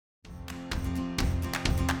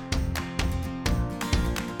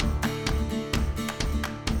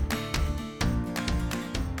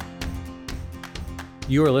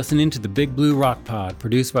You are listening to the Big Blue Rock Pod,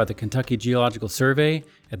 produced by the Kentucky Geological Survey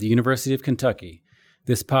at the University of Kentucky.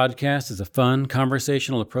 This podcast is a fun,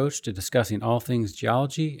 conversational approach to discussing all things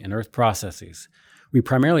geology and earth processes. We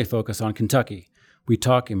primarily focus on Kentucky. We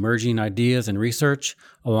talk emerging ideas and research,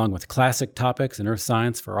 along with classic topics in earth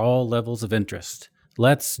science for all levels of interest.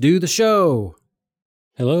 Let's do the show!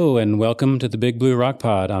 Hello, and welcome to the Big Blue Rock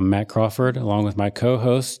Pod. I'm Matt Crawford, along with my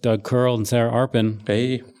co-hosts, Doug Curl and Sarah Arpin.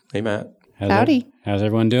 Hey Matt. Howdy. How's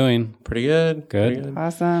everyone doing? Pretty good. Good. Pretty good.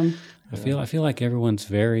 Awesome. I feel like everyone's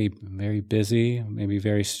very, very busy, maybe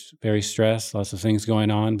very, very stressed, lots of things going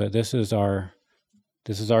on, but this is our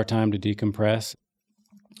time to decompress.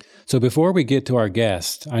 So before we get to our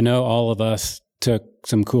guest, I know all of us took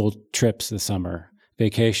some cool trips this summer,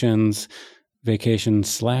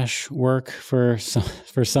 vacation/work for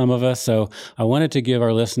some of us. So I wanted to give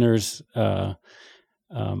our listeners a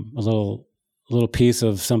little piece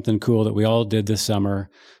of something cool that we all did this summer.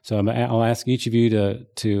 So I'll ask each of you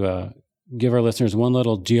to give our listeners one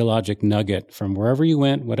little geologic nugget from wherever you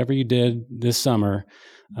went, whatever you did this summer,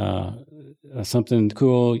 something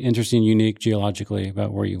cool, interesting, unique geologically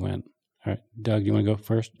about where you went. All right, Doug, you want to go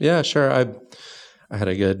first? Yeah, sure. I had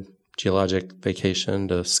a good geologic vacation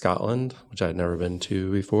to Scotland, which I'd never been to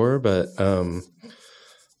before, but saw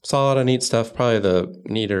a lot of neat stuff. Probably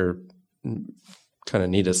the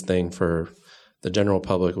neatest thing for the general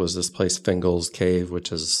public was this place, Fingal's Cave,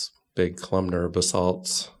 which is big columnar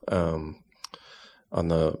basalts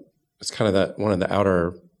it's kind of that one of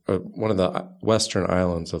the western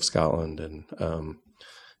islands of Scotland, and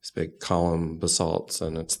these big column basalts,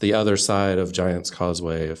 and it's the other side of Giant's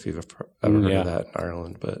Causeway, if you've ever heard of that in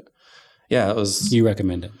Ireland. But yeah, it was. You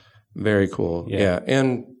recommend it? Very cool. Yeah.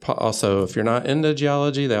 And also, if you're not into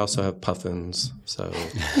geology, they also have puffins. So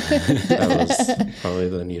that was probably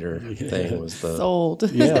the neater thing, was the sold.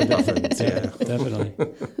 Yeah, puffins. Yeah, definitely.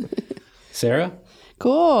 Sarah?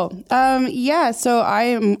 Cool. So I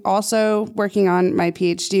am also working on my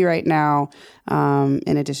PhD right now,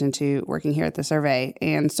 in addition to working here at the survey.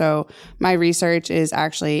 And so my research is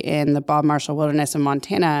actually in the Bob Marshall Wilderness in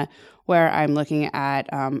Montana, where I'm looking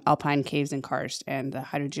at alpine caves and karst and the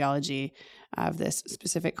hydrogeology of this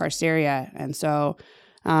specific karst area. And so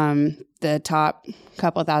the top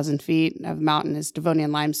couple thousand feet of the mountain is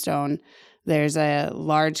Devonian limestone. There's a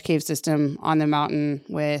large cave system on the mountain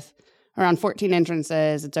with around 14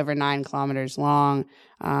 entrances. It's over 9 kilometers long.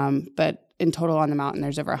 But in total on the mountain,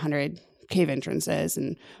 there's over 100 cave entrances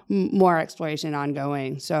and more exploration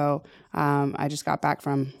ongoing. So I just got back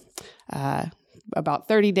from about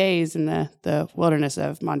 30 days in the wilderness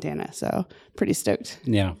of Montana. So pretty stoked.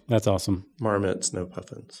 Yeah, that's awesome. Marmots, no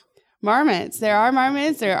puffins. Marmots. There are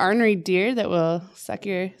marmots. There are ornery deer that will suck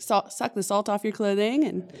the salt off your clothing.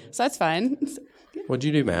 And so that's fun. What'd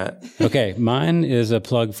you do, Matt? Okay, mine is a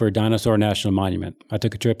plug for Dinosaur National Monument. I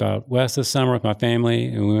took a trip out west this summer with my family,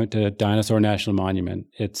 and we went to Dinosaur National Monument.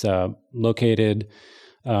 It's located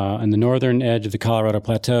on the northern edge of the Colorado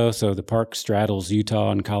Plateau, so the park straddles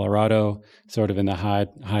Utah and Colorado, sort of in the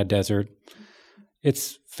high desert.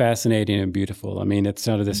 It's fascinating and beautiful. I mean, it's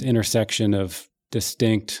sort of this intersection of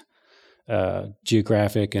distinct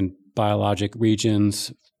geographic and biologic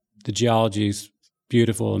regions. The geology's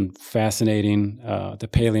beautiful and fascinating. The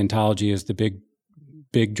paleontology is the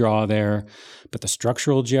big draw there, but the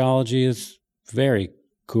structural geology is very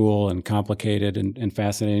cool and complicated and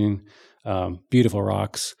fascinating. Beautiful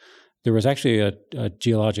rocks. There was actually a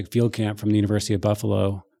geologic field camp from the University of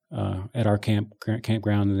Buffalo at our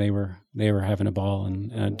campground, and they were having a ball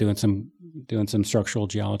and doing some structural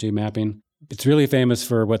geology mapping. It's really famous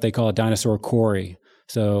for what they call a dinosaur quarry.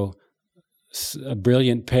 So a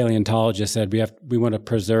brilliant paleontologist said we want to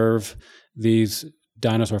preserve these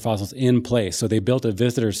dinosaur fossils in place. So they built a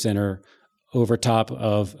visitor center over top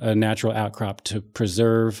of a natural outcrop to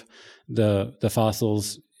preserve the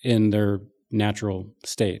fossils in their natural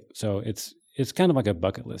state. So it's kind of like a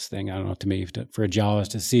bucket list thing, I don't know, to me, for a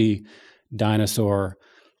geologist to see dinosaur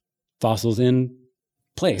fossils in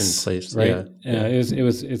place. Right? Yeah.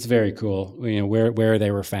 It's very cool, where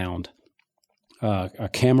they were found. A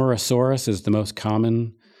Camarasaurus is the most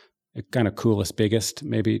common, kind of coolest, biggest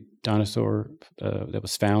maybe dinosaur that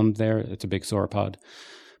was found there. It's a big sauropod.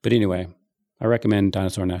 But anyway, I recommend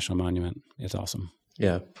Dinosaur National Monument. It's awesome.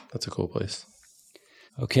 Yeah, that's a cool place.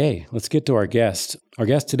 Okay, let's get to our guest. Our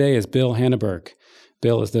guest today is Bill Haneberg.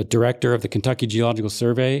 Bill is the director of the Kentucky Geological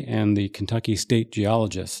Survey and the Kentucky State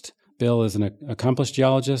Geologist. Bill is an accomplished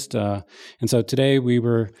geologist, and so today we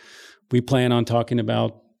plan on talking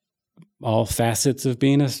about all facets of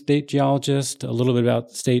being a state geologist, a little bit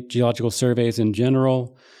about state geological surveys in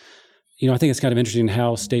general, I think it's kind of interesting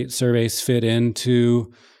how state surveys fit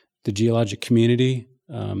into the geologic community.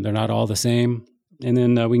 They're not all the same. And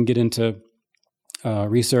then we can get into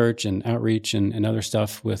research and outreach and other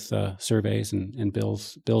stuff with surveys and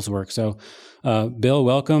Bill's work. So, Bill,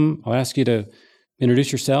 welcome. I'll ask you to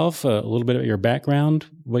introduce yourself, a little bit of your background,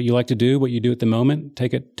 what you like to do, what you do at the moment.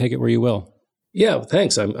 Take it where you will. Yeah,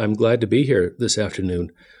 thanks. I'm glad to be here this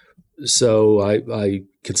afternoon. So I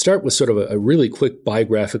can start with sort of a really quick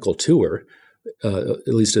biographical tour, at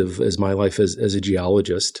least as my life as a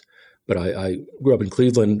geologist. But I grew up in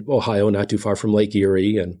Cleveland, Ohio, not too far from Lake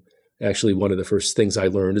Erie. And actually, one of the first things I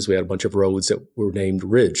learned is we had a bunch of roads that were named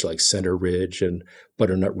Ridge, like Center Ridge and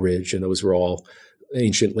Butternut Ridge. And those were all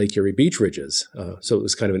ancient Lake Erie beach ridges. So it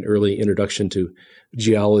was kind of an early introduction to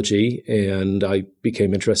geology. And I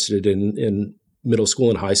became interested in middle school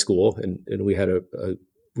and high school. And we had a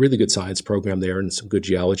really good science program there and some good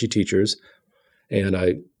geology teachers. And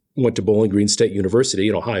I went to Bowling Green State University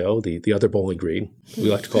in Ohio, the other Bowling Green. We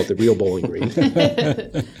like to call it the real Bowling Green.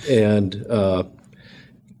 And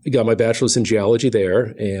got my bachelor's in geology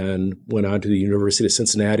there and went on to the University of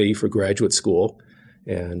Cincinnati for graduate school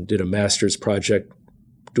and did a master's project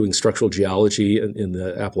doing structural geology in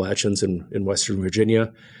the Appalachians in Western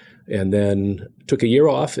Virginia. And then took a year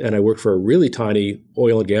off and I worked for a really tiny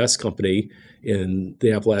oil and gas company in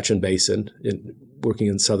the Appalachian Basin, working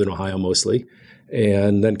in Southern Ohio mostly.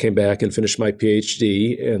 And then came back and finished my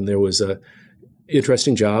PhD. And there was a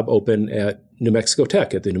interesting job open at New Mexico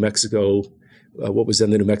Tech, at the New Mexico, what was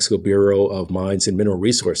then the New Mexico Bureau of Mines and Mineral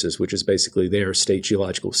Resources, which is basically their state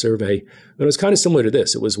geological survey. And it was kind of similar to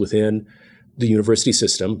this. It was within the university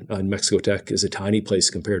system. New Mexico Tech is a tiny place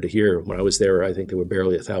compared to here. When I was there, I think there were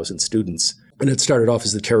barely 1,000 students. And it started off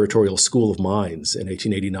as the Territorial School of Mines in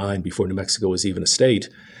 1889, before New Mexico was even a state.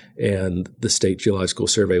 And the State Geological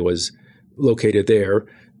Survey was located there.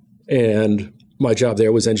 And my job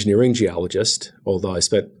there was engineering geologist, although I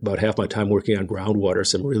spent about half my time working on groundwater,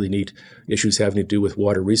 some really neat issues having to do with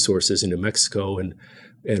water resources in New Mexico, and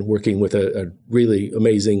working with a really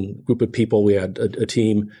amazing group of people. We had a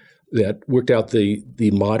team that worked out the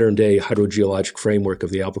modern day hydrogeologic framework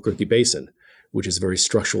of the Albuquerque Basin, which is a very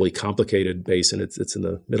structurally complicated basin. It's in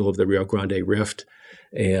the middle of the Rio Grande Rift.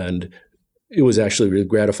 And it was actually really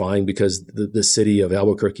gratifying because the city of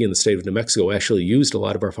Albuquerque and the state of New Mexico actually used a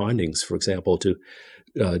lot of our findings, for example, to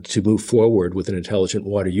move forward with an intelligent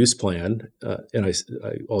water use plan. And I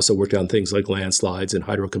also worked on things like landslides and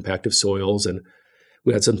hydrocompactive soils, and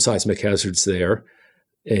we had some seismic hazards there.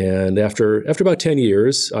 And after about 10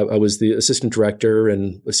 years, I was the assistant director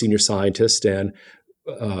and a senior scientist, and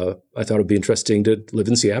I thought it'd be interesting to live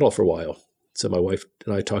in Seattle for a while. So my wife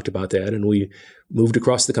and I talked about that, and we moved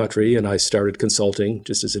across the country, and I started consulting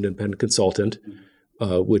just as an independent consultant,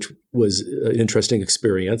 which was an interesting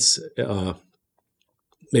experience.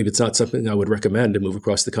 Maybe it's not something I would recommend to move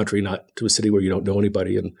across the country, not to a city where you don't know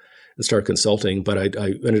anybody and start consulting. But I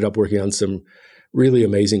ended up working on some really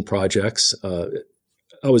amazing projects.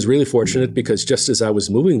 I was really fortunate because just as I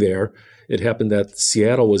was moving there, it happened that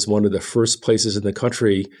Seattle was one of the first places in the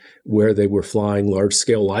country where they were flying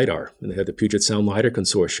large-scale LiDAR. And they had the Puget Sound LiDAR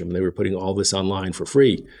Consortium, and they were putting all this online for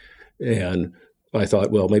free. And I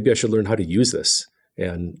thought, well, maybe I should learn how to use this.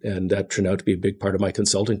 And that turned out to be a big part of my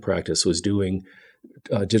consulting practice, was doing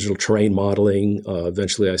digital terrain modeling.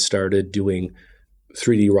 Eventually, I started doing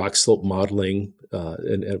 3D rock slope modeling,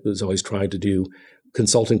 and I was always trying to do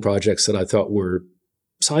consulting projects that I thought were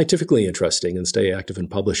scientifically interesting and stay active in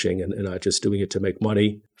publishing and not just doing it to make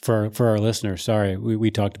money. For our listeners, sorry,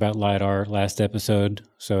 we talked about LiDAR last episode,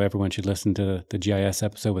 so everyone should listen to the GIS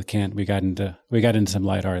episode with Kent. We got into some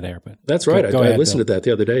LiDAR there, but that's right. Go ahead, I listened Bill. to that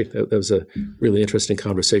the other day. That was a really interesting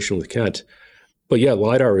conversation with Kent. But yeah,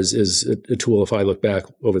 LiDAR is a tool, if I look back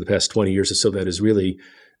over the past 20 years or so, that has really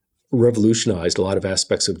revolutionized a lot of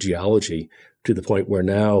aspects of geology to the point where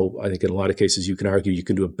now, I think in a lot of cases, you can argue you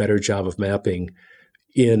can do a better job of mapping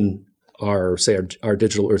in our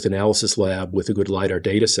digital earth analysis lab with a good LiDAR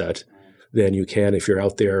data set than you can if you're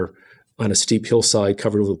out there on a steep hillside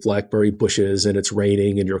covered with blackberry bushes and it's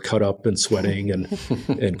raining and you're cut up and sweating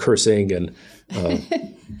and cursing, and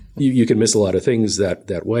you can miss a lot of things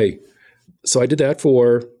that way. So I did that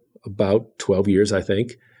for about 12 years, I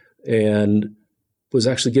think, and was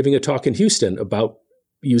actually giving a talk in Houston about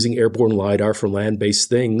using airborne LiDAR for land-based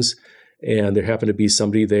things. And there happened to be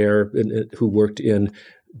somebody there who worked in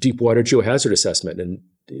deep water geohazard assessment and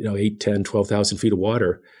 8, 10, 12,000 feet of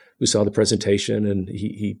water, who saw the presentation. And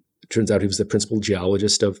he turns out he was the principal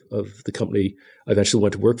geologist of the company I eventually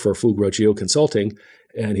went to work for, Fulgro Geo Consulting.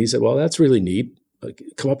 And he said, well, that's really neat.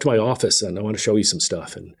 Come up to my office and I want to show you some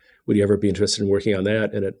stuff. And would you ever be interested in working on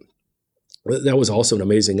that? And it that was also an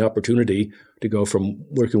amazing opportunity to go from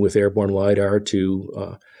working with airborne LiDAR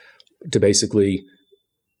to basically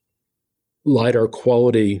LiDAR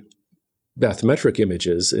quality bathymetric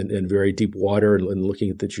images in very deep water and looking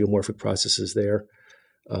at the geomorphic processes there.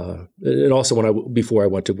 And also before I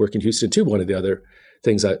went to work in Houston too, one of the other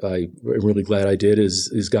things I'm really glad I did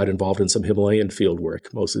is got involved in some Himalayan field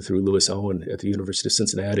work, mostly through Lewis Owen at the University of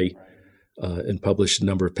Cincinnati, and published a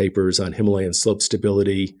number of papers on Himalayan slope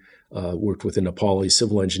stability, worked with a Nepali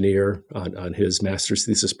civil engineer on his master's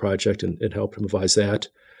thesis project and helped him revise that.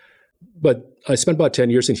 But I spent about 10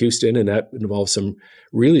 years in Houston, and that involved some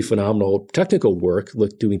really phenomenal technical work,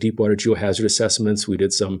 doing deep water geohazard assessments. We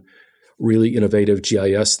did some really innovative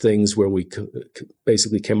GIS things where we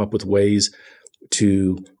basically came up with ways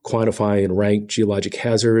to quantify and rank geologic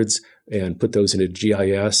hazards and put those into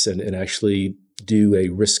GIS and actually do a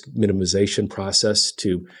risk minimization process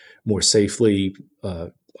to more safely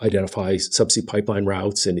identify subsea pipeline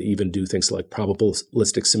routes and even do things like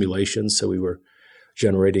probabilistic simulations. So we were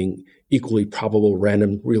generating equally probable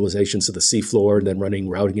random realizations of the seafloor and then running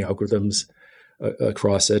routing algorithms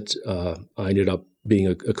across it. I ended up being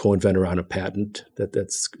a co-inventor on a patent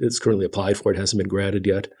it's currently applied for. It hasn't been granted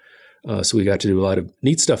yet. So we got to do a lot of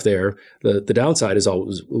neat stuff there. The downside is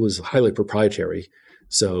it was highly proprietary.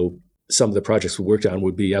 So some of the projects we worked on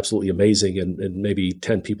would be absolutely amazing, and maybe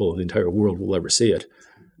 10 people in the entire world will ever see it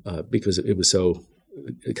because it was so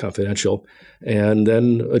confidential. And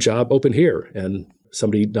then a job opened here, and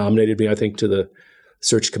somebody nominated me, I think, to the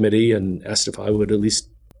search committee and asked if I would at least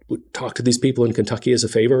talk to these people in Kentucky as a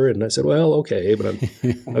favor. And I said, well, okay, but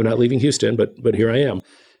I'm not leaving Houston, but here I am.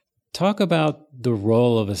 Talk about the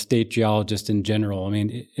role of a state geologist in general. I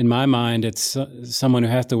mean, in my mind, it's someone who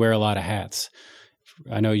has to wear a lot of hats.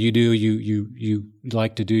 I know you do. You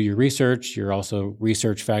like to do your research. You're also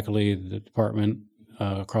research faculty at the department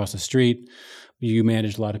across the street. You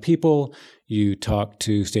manage a lot of people. You talk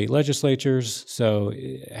to state legislatures. So,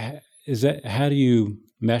 how do you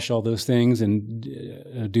mesh all those things?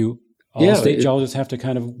 And do all state geologists have to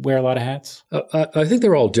kind of wear a lot of hats? I think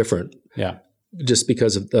they're all different. Yeah. Just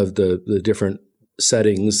because of the different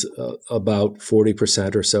settings. About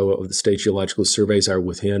 40% or so of the state geological surveys are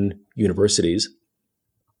within universities,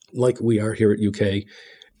 like we are here at UK,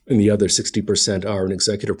 and the other 60% are in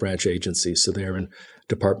executive branch agencies. So they're in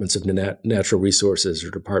departments of natural resources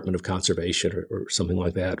or Department of Conservation or something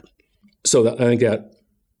like that. So I think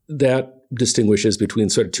that distinguishes between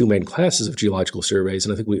sort of two main classes of geological surveys.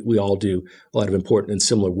 And I think we all do a lot of important and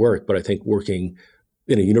similar work, but I think working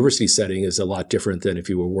in a university setting is a lot different than if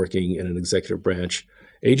you were working in an executive branch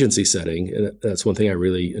agency setting. And that's one thing I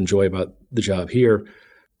really enjoy about the job here.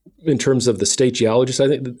 In terms of the state geologist, I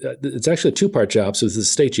think it's actually a two-part job. So there's the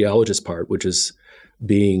state geologist part, which is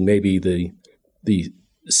being maybe the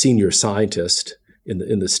senior scientist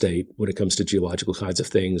in the state when it comes to geological kinds of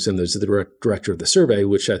things. And there's the director of the survey,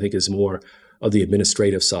 which I think is more of the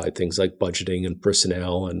administrative side, things like budgeting and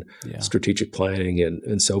personnel and strategic planning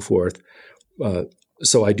and so forth.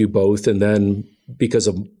 So I do both. And then because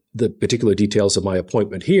of the particular details of my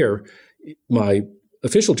appointment here, my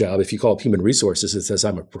official job, if you call it human resources, it says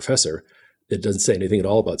I'm a professor. It doesn't say anything at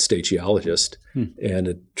all about state geologist. And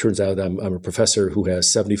it turns out I'm a professor who has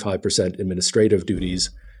 75% administrative duties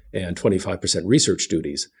and 25% research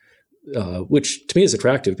duties, which to me is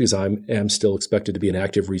attractive because I am still expected to be an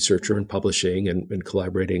active researcher and publishing and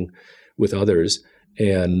collaborating with others.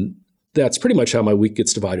 And that's pretty much how my week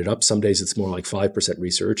gets divided up. Some days it's more like 5%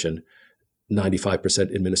 research and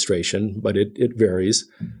 95% administration, but it varies.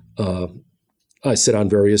 I sit on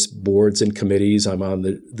various boards and committees. I'm on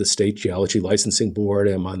the State Geology Licensing Board.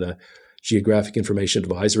 I'm on the Geographic Information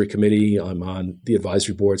Advisory Committee. I'm on the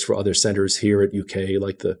advisory boards for other centers here at UK,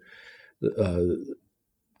 like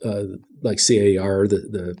like CAR,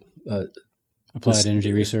 the Applied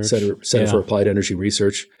Energy Research Center for Applied Energy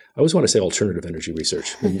Research. I always want to say alternative energy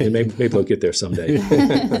research, and maybe they'll get there someday.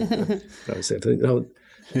 I was saying, no,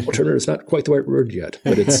 alternative is not quite the right word yet,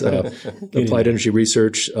 but it's applied energy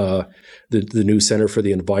research, the new Center for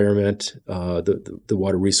the Environment, the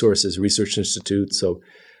Water Resources Research Institute. So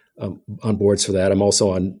on boards for that. I'm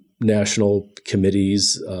also on national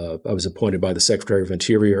committees. I was appointed by the Secretary of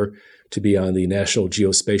Interior to be on the National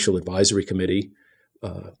Geospatial Advisory Committee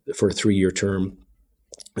for a 3-year term.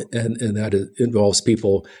 And that involves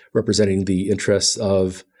people representing the interests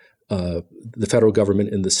of the federal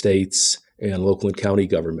government in the states and local and county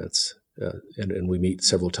governments. And we meet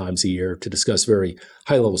several times a year to discuss very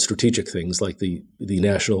high-level strategic things like the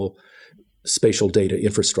national spatial data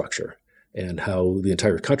infrastructure. and how the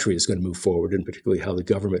entire country is going to move forward, and particularly how the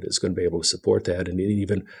government is going to be able to support that, and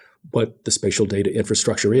even what the spatial data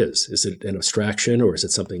infrastructure is. Is it an abstraction, or is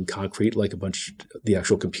it something concrete like the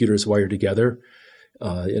actual computers wired together?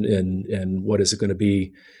 And what is it going to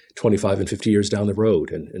be 25 and 50 years down the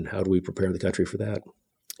road? And how do we prepare the country for that?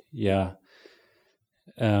 Yeah.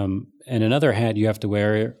 And another hat you have to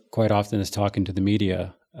wear quite often is talking to the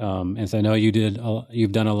media. And so I know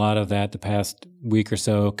you've done a lot of that the past week or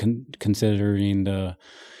so, considering the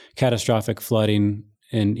catastrophic flooding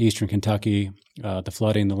in eastern Kentucky. The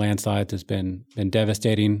flooding, the landslides has been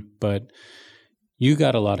devastating, but you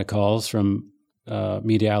got a lot of calls from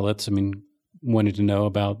media outlets. I mean, wanted to know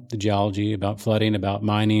about the geology, about flooding, about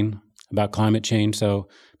mining, about climate change. So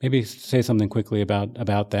maybe say something quickly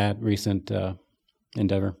about that recent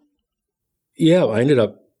endeavor. Yeah, I ended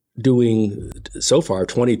up doing so far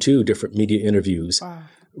 22 different media interviews. Wow.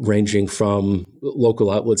 Ranging from local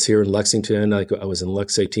outlets here in Lexington. I was in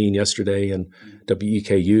Lex 18 yesterday, and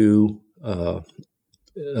WEKU,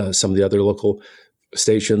 some of the other local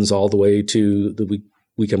stations, all the way to the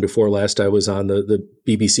weekend before last. I was on the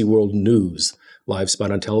BBC World News live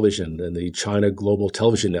spot on television, and the China Global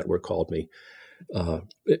Television Network called me.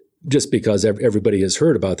 Just because everybody has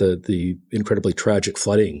heard about the incredibly tragic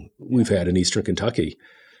flooding we've had in eastern Kentucky,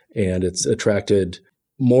 and it's attracted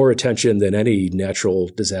more attention than any natural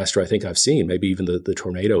disaster I think I've seen, maybe even the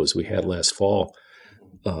tornadoes we had last fall.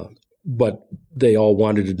 But they all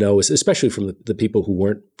wanted to know, especially from the people who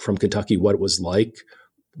weren't from Kentucky, what it was like,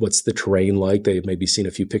 what's the terrain like. They'd maybe seen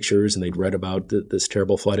a few pictures and they'd read about this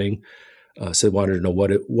terrible flooding. So they wanted to know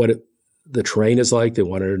what the terrain is like. They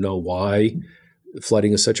wanted to know why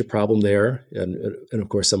flooding is such a problem there. And of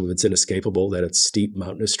course, some of it's inescapable, that it's steep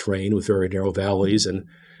mountainous terrain with very narrow valleys, and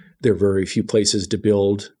there are very few places to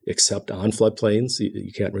build except on floodplains.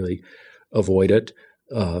 You can't really avoid it.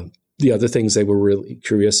 The other things they were really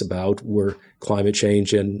curious about were climate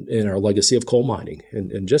change and our legacy of coal mining.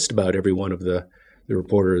 And just about every one of the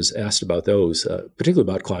reporters asked about those, particularly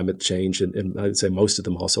about climate change. And I'd say most of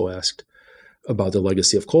them also asked about the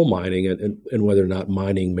legacy of coal mining and whether or not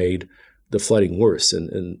mining made the flooding worse.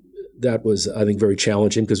 And that was, I think, very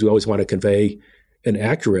challenging, because we always want to convey an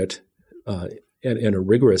accurate and a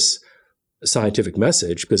rigorous scientific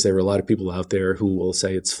message, because there are a lot of people out there who will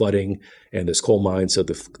say it's flooding and there's coal mines, so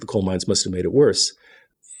the coal mines must have made it worse.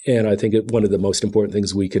 And I think one of the most important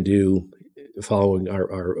things we can do, following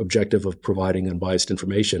our objective of providing unbiased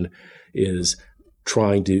information, is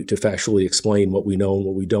trying to factually explain what we know and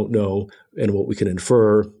what we don't know, and what we can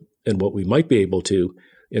infer and what we might be able to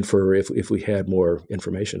infer if we had more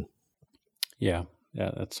information. Yeah,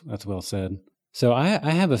 that's well said. So I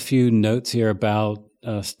have a few notes here about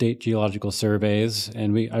state geological surveys,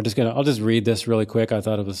 and I'll just read this really quick. I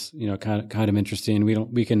thought it was kind of interesting.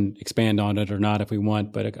 We can expand on it or not if we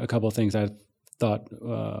want, but a couple of things I thought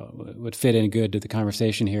would fit in good to the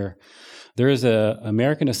conversation here. There is a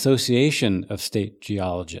American Association of State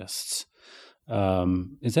Geologists.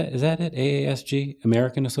 Is that it? AASG,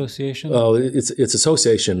 American Association? Oh, it's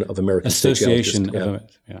Association of American State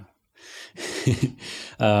Geologists. Yeah.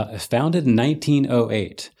 Founded in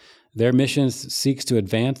 1908, their mission seeks to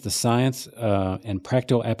advance the science and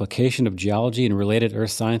practical application of geology and related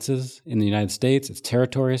earth sciences in the United States, its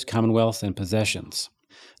territories, commonwealths, and possessions.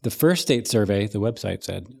 The first state survey, the website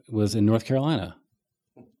said, was in North Carolina.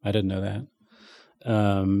 I didn't know that.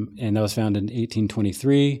 And that was founded in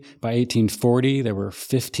 1823. By 1840, there were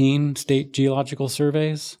 15 state geological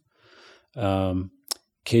surveys.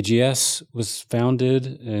 KGS was founded,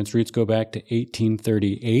 and its roots go back to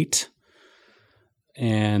 1838.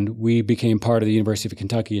 And we became part of the University of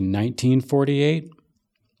Kentucky in 1948.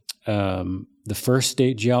 The first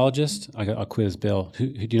state geologist, I'll quiz Bill. Do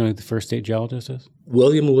you know who the first state geologist is?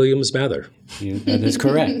 William Williams Mather. That is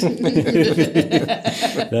correct.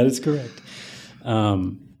 That is correct.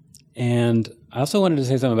 And I also wanted to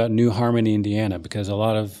say something about New Harmony, Indiana, because a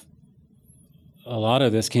lot of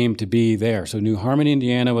this came to be there. So New Harmony,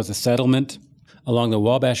 Indiana was a settlement along the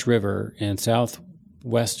Wabash River in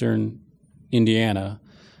southwestern Indiana.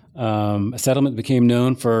 A settlement became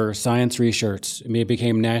known for science research. It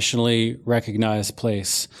became a nationally recognized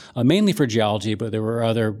place, mainly for geology, but there were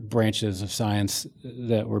other branches of science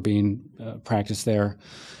that were being practiced there.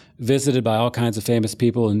 Visited by all kinds of famous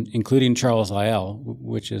people, including Charles Lyell,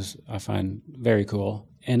 which is, I find, very cool.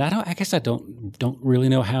 And I guess I don't really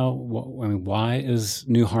know why is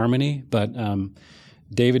New Harmony, but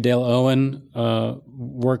David Dale Owen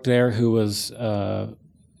worked there, who was a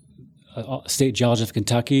state geologist of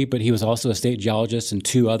Kentucky, but he was also a state geologist in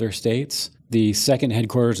 2 other states. The second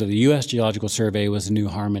headquarters of the U.S. Geological Survey was in New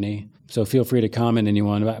Harmony. So feel free to comment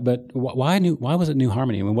anyone. But why was it New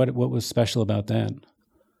Harmony? I mean, what was special about that?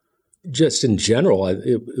 Just in general,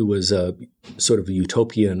 it was a sort of a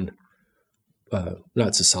utopian,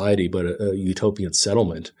 not society, but a utopian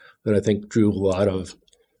settlement that I think drew a lot of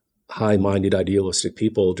high-minded, idealistic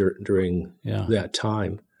people during that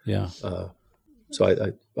time. Yeah. So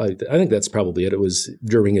I think that's probably it. It was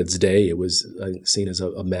during its day. It was seen as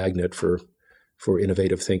a magnet for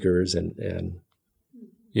innovative thinkers and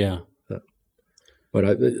yeah. But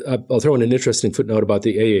I'll throw in an interesting footnote about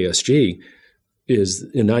the AASG. Is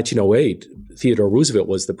in 1908, Theodore Roosevelt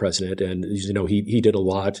was the president, and he did a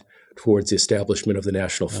lot towards the establishment of the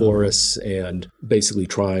national forests and basically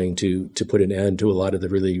trying to put an end to a lot of the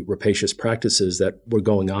really rapacious practices that were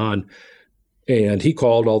going on. And he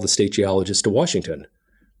called all the state geologists to Washington,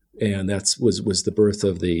 and that was the birth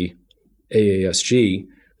of the AASG.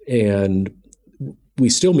 And we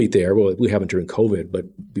still meet there. Well, we haven't during COVID,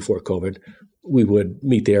 but before COVID, we would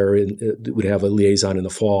meet there and we'd have a liaison in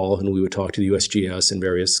the fall, and we would talk to the USGS and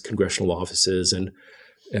various congressional offices and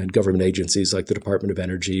government agencies like the Department of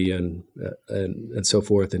Energy and so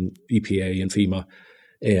forth, and EPA and FEMA.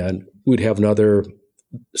 And we'd have another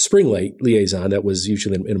spring liaison that was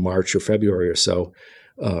usually in March or February or so.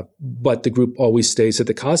 But the group always stays at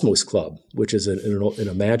the Cosmos Club, which is in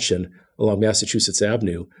a mansion along Massachusetts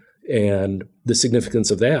Avenue. And the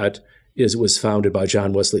significance of that is it was founded by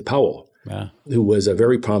John Wesley Powell, who was a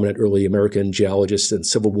very prominent early American geologist and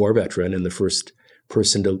Civil War veteran, and the first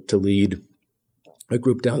person to lead a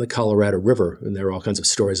group down the Colorado River. And there are all kinds of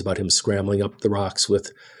stories about him scrambling up the rocks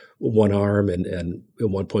with one arm, and at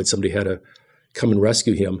one point somebody had to come and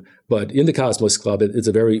rescue him. But in the Cosmos Club, it's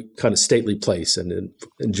a very kind of stately place, and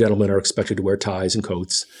gentlemen are expected to wear ties and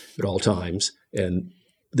coats at all times. And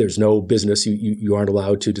there's no business. You aren't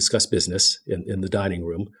allowed to discuss business in the dining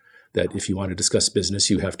room. That if you want to discuss business,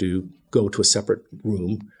 you have to go to a separate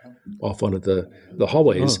room off one of the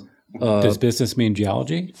hallways. Does business mean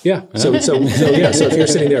geology? Yeah. So if you're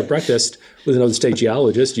sitting there at breakfast with another state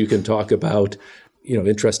geologist, you can talk about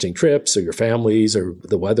interesting trips or your families or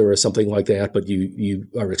the weather or something like that. But you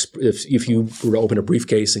are if you were to open a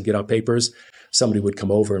briefcase and get out papers, somebody would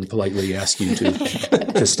come over and politely ask you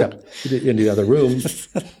to step into the other room.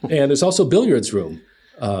 And there's also a billiards room.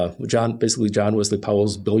 John Wesley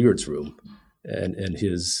Powell's billiards room, and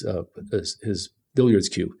his billiards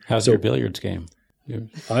cue. How's your billiards game?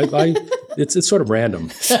 It's sort of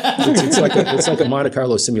random. It's like a Monte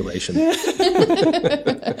Carlo simulation.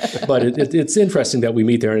 But it's interesting that we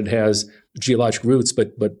meet there, and it has geologic roots.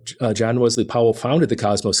 But John Wesley Powell founded the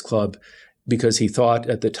Cosmos Club because he thought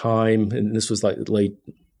at the time, and this was like late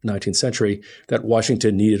 19th century, that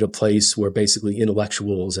Washington needed a place where basically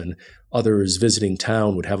intellectuals and others visiting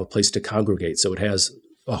town would have a place to congregate. So it has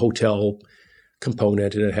a hotel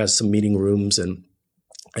component, and it has some meeting rooms, and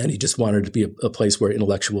he just wanted to be a place where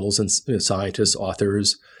intellectuals and scientists,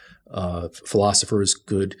 authors, philosophers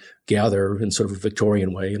could gather in sort of a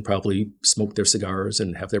Victorian way and probably smoke their cigars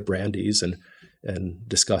and have their brandies and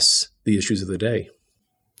discuss the issues of the day.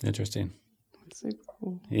 Interesting. That's so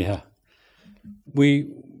cool. Yeah.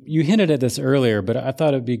 You hinted at this earlier, but I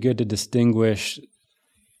thought it'd be good to distinguish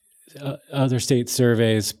other state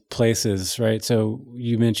surveys, places, right? So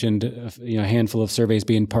you mentioned a handful of surveys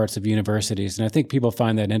being parts of universities, and I think people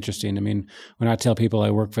find that interesting. I mean, when I tell people I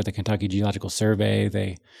work for the Kentucky Geological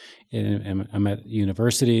Survey, I'm at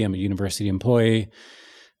university, I'm a university employee.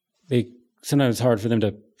 Sometimes it's hard for them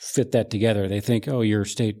to fit that together. They think, oh, you're a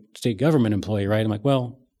state government employee, right? I'm like,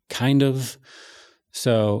 well, kind of.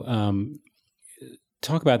 So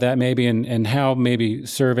talk about that maybe, and how maybe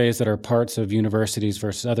surveys that are parts of universities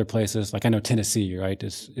versus other places. Like I know Tennessee, right,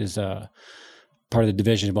 is part of the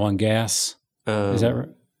Division of Oil and Gas. Is that right?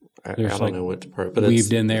 I don't know what part, but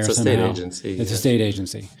weaved in there it's a somehow. state agency. It's a state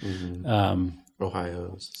agency. Mm-hmm.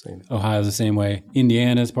 Ohio's the same. Ohio's the same way.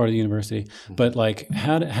 Indiana is part of the university. Mm-hmm. But like,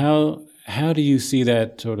 how do you see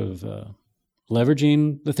that sort of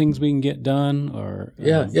leveraging the things we can get done? Or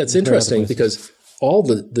it's interesting because all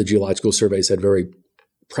the geological surveys had very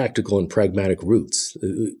practical and pragmatic roots.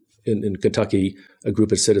 In Kentucky, a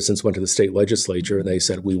group of citizens went to the state legislature and they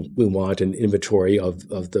said, we want an inventory of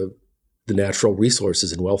the natural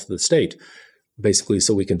resources and wealth of the state, basically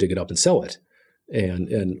so we can dig it up and sell it.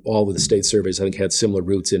 And all of the state surveys, I think, had similar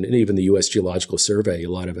roots. And even the U.S. Geological Survey, a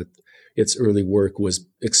lot of its early work was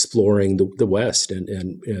exploring the West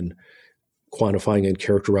and quantifying and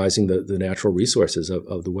characterizing the natural resources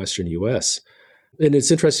of the Western U.S. And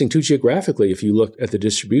it's interesting, too, geographically, if you look at the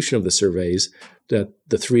distribution of the surveys, that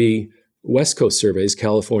the three West Coast surveys,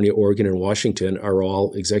 California, Oregon, and Washington, are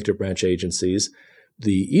all executive branch agencies.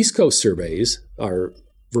 The East Coast surveys are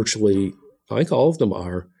virtually, I think all of them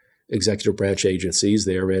are executive branch agencies.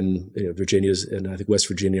 They're in Virginia's, and I think West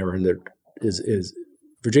Virginia are in there. Is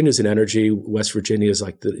Virginia's in energy. West Virginia is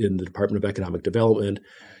like in the Department of Economic Development.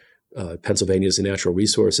 Pennsylvania's in natural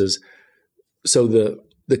resources. So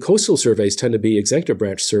the coastal surveys tend to be executive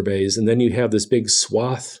branch surveys, and then you have this big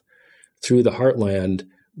swath through the heartland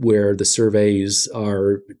where the surveys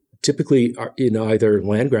are typically in either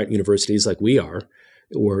land grant universities like we are,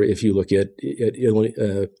 or if you look at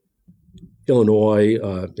Illinois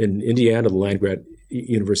and Indiana, the land grant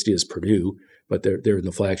university is Purdue, but they're in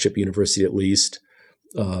the flagship university at least.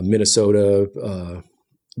 Minnesota,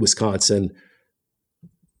 Wisconsin,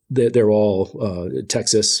 they're all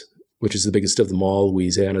Texas, which is the biggest of them all.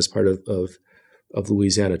 Louisiana is part of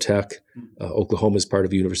Louisiana Tech. Oklahoma is part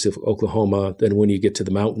of the University of Oklahoma. Then when you get to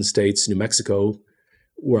the mountain states, New Mexico,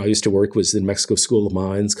 where I used to work was in Mexico School of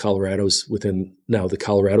Mines. Colorado's within now the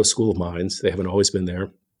Colorado School of Mines. They haven't always been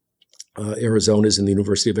there. Arizona's in the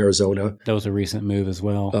University of Arizona. That was a recent move as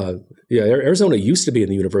well. Arizona used to be in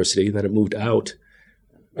the university, then it moved out,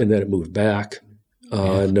 and then it moved back.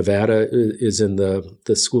 Nevada is in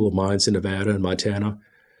the School of Mines in Nevada and Montana.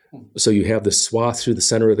 So you have the swath through the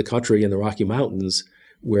center of the country in the Rocky Mountains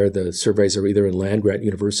where the surveys are either in land grant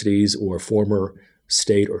universities or former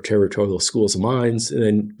state or territorial schools of mines. And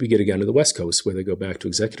then we get again to the West Coast where they go back to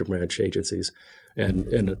executive branch agencies.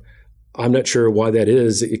 And I'm not sure why that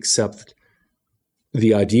is, except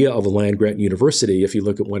the idea of a land grant university, if you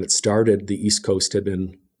look at when it started, the East Coast had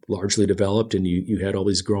been largely developed and you had all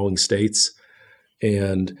these growing states.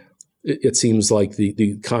 And it seems like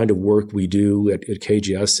the kind of work we do at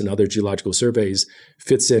KGS and other geological surveys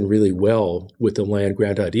fits in really well with the land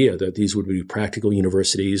grant idea that these would be practical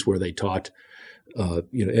universities where they taught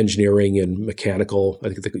engineering and mechanical, I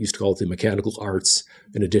think they used to call it the mechanical arts,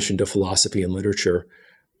 in addition to philosophy and literature.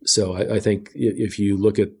 So I think if you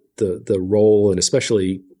look at the role, and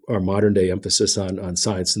especially our modern day emphasis on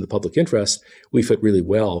science and the public interest, we fit really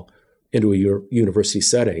well into a university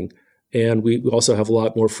setting. And we also have a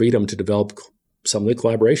lot more freedom to develop some of the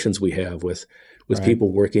collaborations we have with right.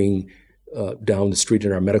 people working down the street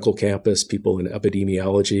in our medical campus, people in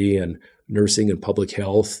epidemiology and nursing and public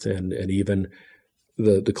health, and even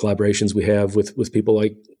the collaborations we have with people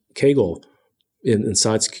like Kegel in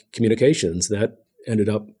science communications. That ended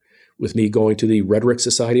up with me going to the Rhetoric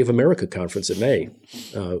Society of America conference in May.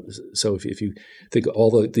 So if you think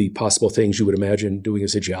all the possible things you would imagine doing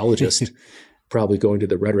as a geologist, probably going to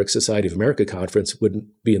the Rhetoric Society of America conference wouldn't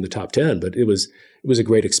be in the top 10, but it was a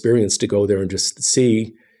great experience to go there and just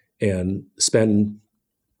see and spend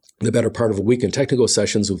the better part of a week in technical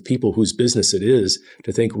sessions with people whose business it is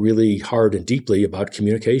to think really hard and deeply about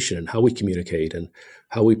communication and how we communicate and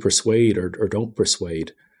how we persuade or don't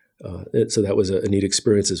persuade. So that was a neat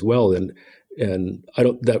experience as well. And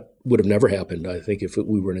that would have never happened, I think, if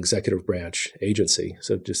we were an executive branch agency.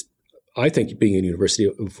 So I think being in a university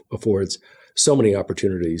affords so many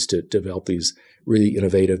opportunities to develop these really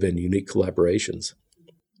innovative and unique collaborations.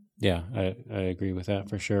 Yeah, I agree with that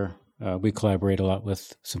for sure. We collaborate a lot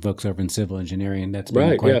with some folks over in civil engineering. That's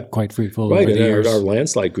been quite fruitful over the years. Our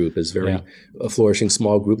landslide group is a flourishing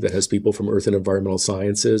small group that has people from earth and environmental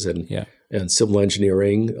sciences and civil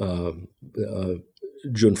engineering.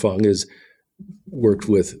 Jun Feng has worked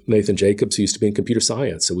with Nathan Jacobs, who used to be in computer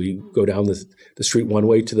science. So we go down the street one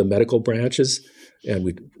way to the medical branches, and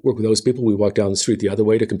we work with those people. We walk down the street the other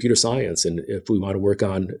way to computer science. And if we want to work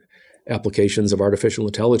on applications of artificial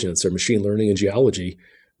intelligence or machine learning and geology,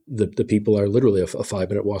 the people are literally a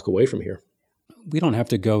 5-minute walk away from here. We don't have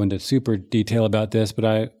to go into super detail about this, but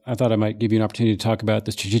I thought I might give you an opportunity to talk about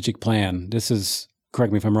the strategic plan. This is,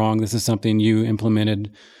 correct me if I'm wrong, this is something you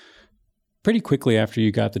implemented pretty quickly after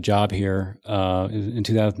you got the job here. In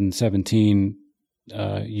 2017,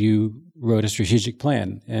 you wrote a strategic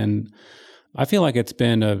plan. And I feel like it's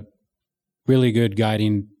been a really good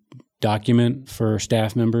guiding document for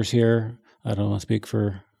staff members here. I don't want to speak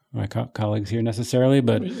for my colleagues here necessarily,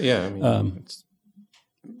 but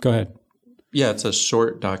go ahead. Yeah, it's a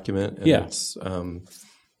short document. And it's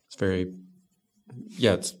very,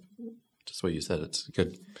 it's just what you said. It's a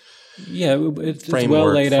good. Yeah, it's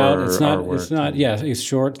well laid out. It's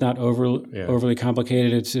short. It's not overly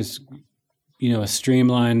complicated. It's just, a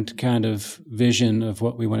streamlined kind of vision of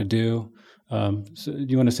what we want to do. So do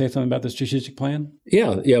you want to say something about the strategic plan?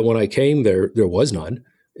 Yeah. When I came there was none.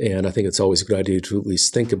 And I think it's always a good idea to at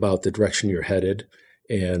least think about the direction you're headed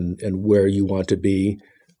and where you want to be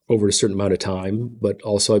over a certain amount of time. But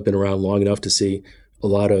also I've been around long enough to see a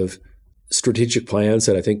lot of strategic plans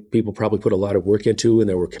that I think people probably put a lot of work into, and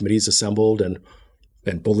there were committees assembled and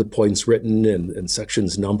and bullet points written and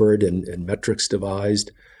sections numbered and metrics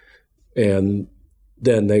devised. And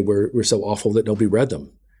then they were so awful that nobody read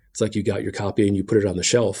them. It's like you got your copy and you put it on the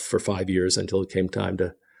shelf for 5 years until it came time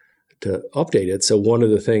to update it. So one of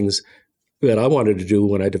the things that I wanted to do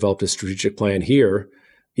when I developed a strategic plan here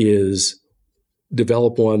is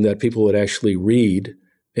develop one that people would actually read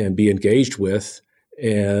and be engaged with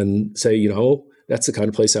and say, that's the kind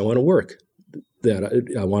of place I want to work. That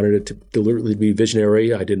I wanted it to deliberately be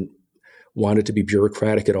visionary. I didn't want it to be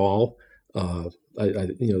bureaucratic at all.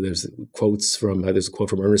 There's a quote from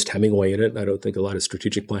Ernest Hemingway in it. I don't think a lot of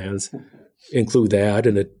strategic plans include that,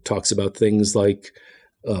 and it talks about things like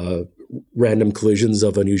random collisions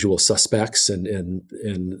of unusual suspects and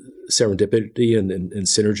serendipity and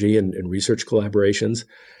synergy and research collaborations.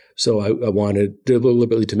 So I wanted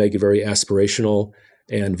deliberately to make it very aspirational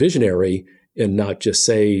and visionary, and not just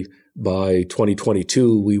say by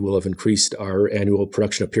 2022 we will have increased our annual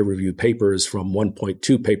production of peer-reviewed papers from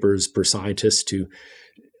 1.2 papers per scientist to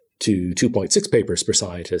 2.6 papers per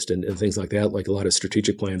scientist and things like that, like a lot of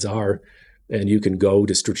strategic plans are. And you can go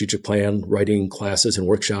to strategic plan writing classes and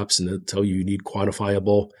workshops, and they'll tell you need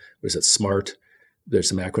quantifiable. What is it? SMART. There's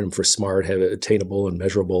some acronym for SMART, have attainable and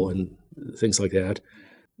measurable and things like that.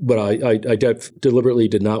 But I deliberately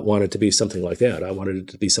did not want it to be something like that. I wanted it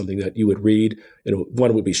to be something that you would read. One,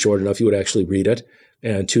 it would be short enough you would actually read it,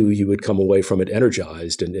 and two, you would come away from it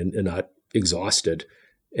energized and not exhausted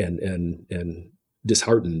and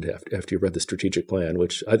disheartened after you read the strategic plan,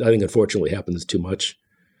 which I think unfortunately happens too much.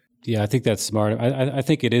 Yeah, I think that's smart. I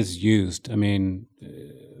think it is used. I mean,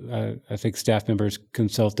 I think staff members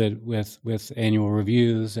consulted with annual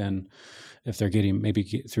reviews, and if they're getting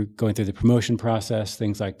going through the promotion process,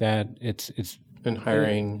 things like that, it's and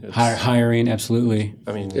hiring. Hiring, absolutely.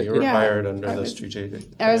 I mean, you were hired under the strategic.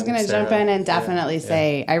 I was going to jump in and definitely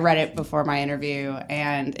say I read it before my interview,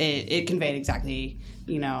 and it conveyed exactly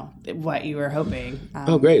what you were hoping.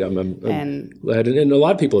 Oh, great! I'm glad, and a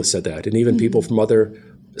lot of people have said that, and even people from other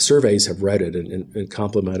surveys have read it and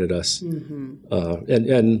complimented us. Mm-hmm.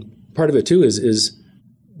 And part of it too is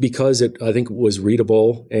because it, I think, was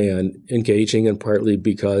readable and engaging, and partly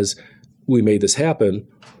because we made this happen,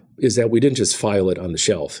 is that we didn't just file it on the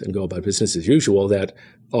shelf and go about business as usual. That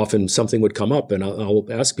often something would come up, and I'll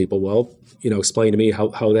ask people, well, explain to me how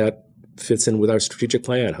that fits in with our strategic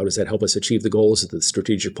plan. How does that help us achieve the goals of the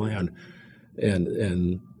strategic plan?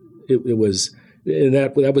 And it was, and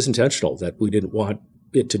that was intentional. That we didn't want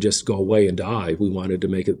it to just go away and die. We wanted to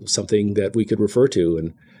make it something that we could refer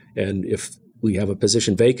to, and if we have a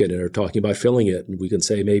position vacant and are talking about filling it, and we can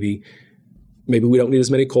say maybe we don't need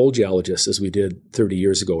as many coal geologists as we did 30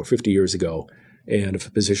 years ago or 50 years ago. And if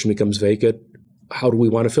a position becomes vacant, how do we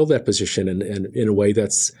want to fill that position and in a way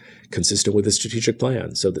that's consistent with the strategic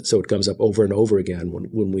plan, so it comes up over and over again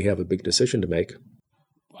when we have a big decision to make.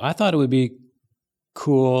 I thought it would be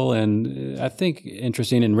cool and I think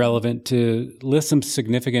interesting and relevant to list some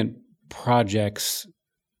significant projects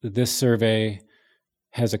that this survey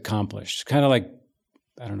has accomplished. Kind of like,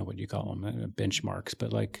 I don't know what you call them, benchmarks,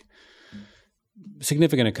 but like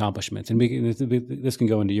significant accomplishments. And this can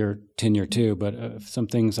go into your tenure too, but some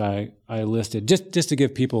things I listed just to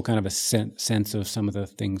give people kind of a sense of some of the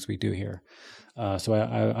things we do here. So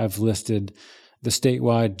I've listed the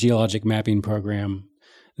statewide geologic mapping program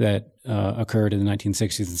that occurred in the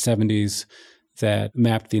 1960s and 70s that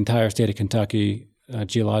mapped the entire state of Kentucky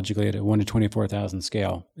geologically at a 1 to 24,000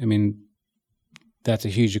 scale. I mean, that's a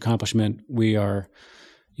huge accomplishment. We are,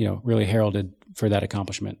 really heralded for that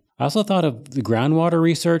accomplishment. I also thought of the groundwater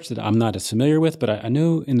research that I'm not as familiar with, but I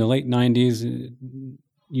knew in the late 90s,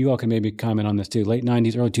 you all can maybe comment on this too, late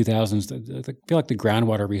 90s, early 2000s, I feel like the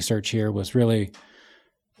groundwater research here was really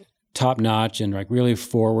top-notch and like really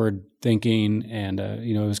forward-thinking, and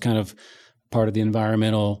it was kind of part of the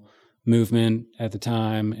environmental movement at the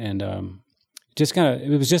time, and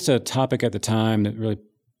it was just a topic at the time that really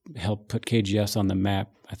helped put KGS on the map,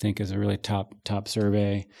 I think, as a really top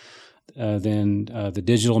survey. Then the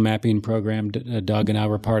digital mapping program, Doug and I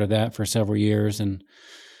were part of that for several years, and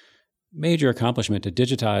major accomplishment to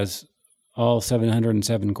digitize all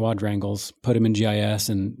 707 quadrangles, put them in GIS,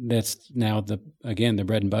 and that's now the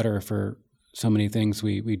bread and butter for so many things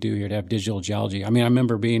we do here to have digital geology. I mean, I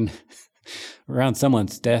remember being around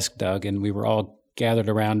someone's desk, Doug, and we were all gathered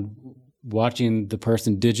around watching the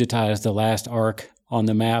person digitize the last arc on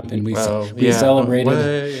the map, and we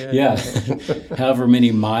celebrated, however many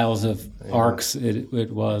miles of arcs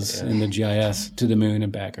it was in the GIS to the moon and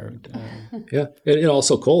back. And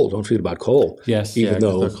also coal. Don't forget about coal. Yes, even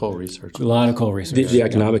though coal research, a lot of coal research. The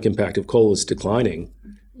economic impact of coal is declining,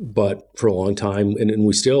 but for a long time, and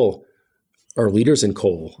we still are leaders in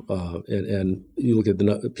coal. And you look at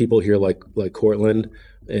the people here like Cortland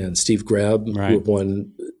and Steve Grebb, Right. who have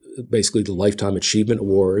won basically the Lifetime Achievement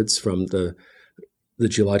Awards from the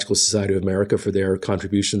Geological Society of America for their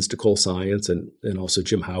contributions to coal science, and also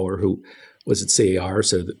Jim Hauer, who was at CAR.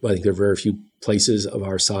 So I think there are very few places of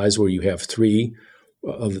our size where you have three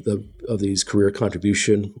of these career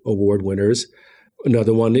contribution award winners.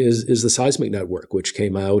 Another one is the seismic network, which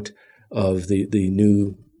came out of the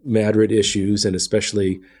new Madrid issues, and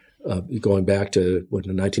especially going back to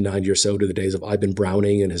 1990 or so, to the days of Ivan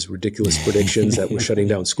Browning and his ridiculous predictions that were shutting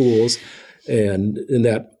down schools. And in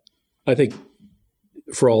that, I think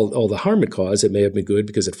for all the harm it caused, it may have been good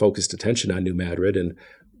because it focused attention on New Madrid. And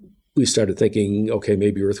we started thinking, okay,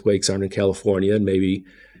 maybe earthquakes aren't in California, and maybe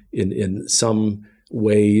in some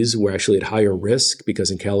ways we're actually at higher risk because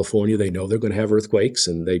in California they know they're going to have earthquakes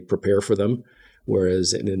and they prepare for them,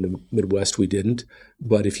 whereas in the Midwest we didn't.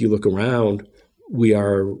 But if you look around, we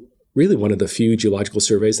are really one of the few geological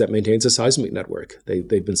surveys that maintains a seismic network.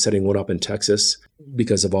 They've been setting one up in Texas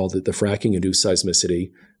because of all the fracking-induced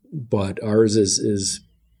seismicity, but ours is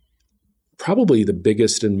probably the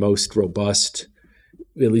biggest and most robust,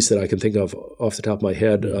 at least that I can think of off the top of my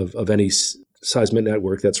head, of any seismic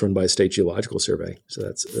network that's run by a state geological survey. So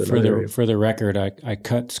that's for the record. I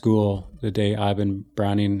cut school the day Ivan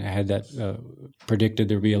Browning had that predicted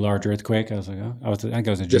there'd be a large earthquake. I was like, I think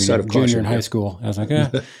I was a junior in high school. I was like,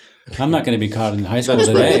 I'm not going to be caught in high school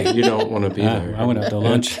today. Right. You don't want to be there. I went out to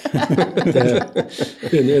lunch.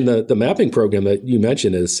 And the mapping program that you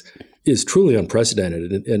mentioned is truly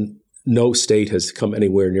unprecedented, and no state has come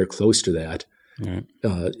anywhere near close to that. Right.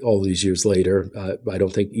 All these years later, I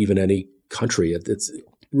don't think even any country. It's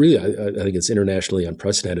really, I think it's internationally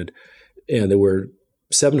unprecedented. And there were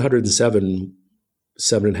 707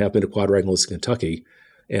 7.5 minute quadrangles in Kentucky,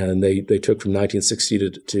 and they took from 1960 to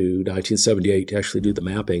 1978 to actually do the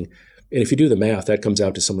mapping. And if you do the math, that comes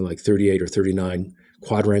out to something like 38 or 39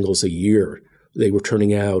 quadrangles a year they were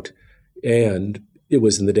turning out. And it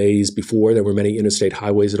was in the days before there were many interstate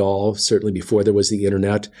highways at all, certainly before there was the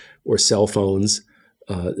internet or cell phones.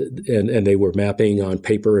 And they were mapping on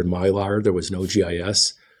paper and Mylar. There was no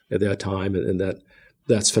GIS at that time, and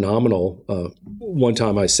that's phenomenal. One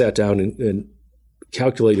time I sat down and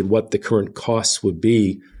calculated what the current costs would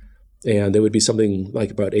be, and there would be something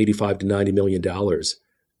like about $85 to $90 million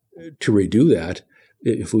to redo that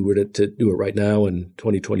if we were to do it right now in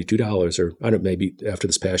 $2022, or I don't know, maybe after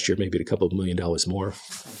this past year, maybe a couple of $1 million more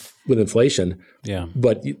with inflation. Yeah.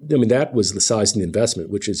 But I mean, that was the size of the investment,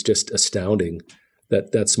 which is just astounding.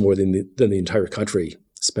 That's more than the entire country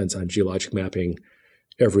spends on geologic mapping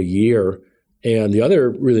every year. And the other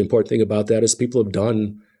really important thing about that is people have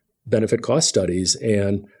done benefit cost studies,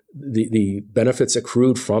 and the benefits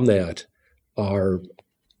accrued from that are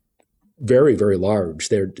very, very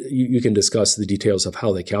large. You can discuss the details of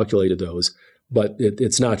how they calculated those, but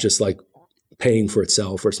it's not just like paying for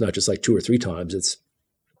itself, or it's not just like 2 or 3 times. It's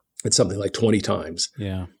something like 20 times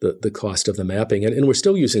the cost of the mapping. And we're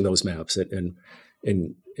still using those maps and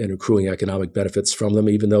accruing economic benefits from them,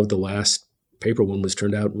 even though the last paper one was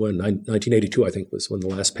turned out when 1982, I think, was when the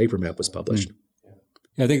last paper map was published.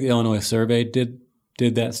 Yeah, I think the Illinois Survey did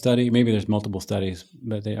that study. Maybe there's multiple studies,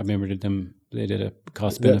 but I remember they did a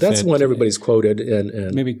cost benefit. That's one everybody's quoted,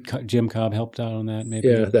 and maybe Jim Cobb helped out on that.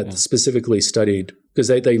 Maybe specifically studied, because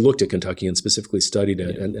they looked at Kentucky and specifically studied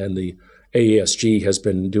it, and the AASG has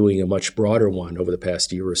been doing a much broader one over the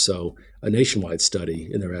past year or so, a nationwide study,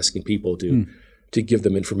 and they're asking people to give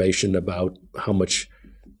them information about how much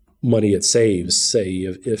money it saves. Say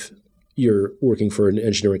if you're working for an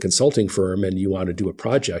engineering consulting firm and you want to do a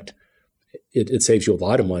project, it saves you a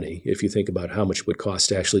lot of money if you think about how much it would cost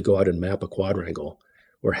to actually go out and map a quadrangle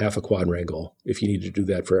or half a quadrangle if you need to do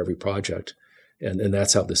that for every project. And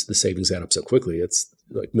that's how the savings add up so quickly. It's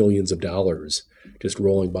like millions of dollars just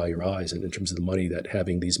rolling by your eyes, and in terms of the money that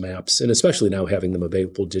having these maps, and especially now having them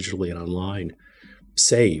available digitally and online,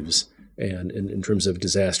 saves. And in terms of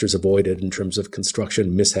disasters avoided, in terms of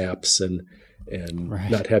construction mishaps, and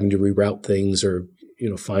not having to reroute things, or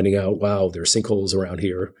finding out, wow, there are sinkholes around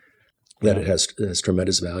here, that it has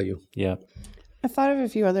tremendous value. Yeah. I thought of a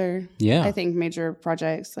few other, I think, major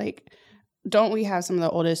projects. Like, don't we have some of the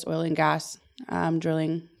oldest oil and gas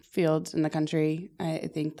drilling fields in the country? I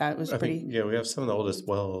think that was pretty. We have some of the oldest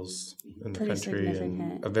wells in the country,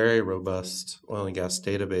 and a very robust oil and gas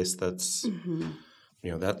database that's,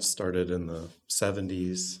 that started in the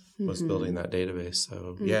 70s, was building that database.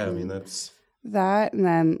 So, I mean, that's. That, and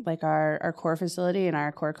then like our core facility and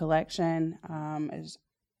our core collection is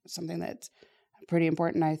something that's pretty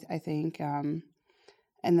important, I think. And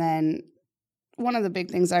then one of the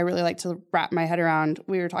big things I really like to wrap my head around.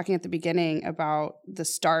 We were talking at the beginning about the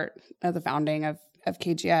start of the founding of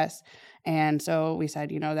KGS. And so we said,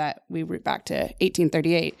 that we root back to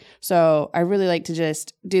 1838. So I really like to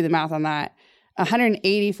just do the math on that.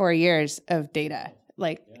 184 years of data.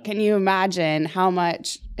 Can you imagine how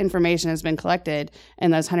much information has been collected in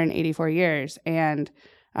those 184 years? And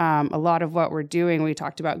a lot of what we're doing, we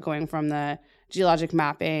talked about going from the geologic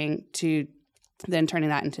mapping to then turning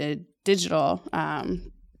that into digital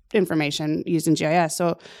information used in GIS.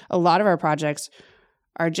 So a lot of our projects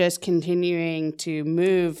are just continuing to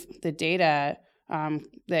move the data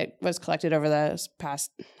that was collected over the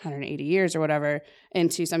past 180 years or whatever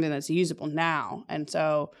into something that's usable now. And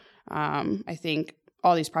so I think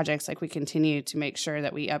all these projects, we continue to make sure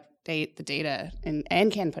that we update the data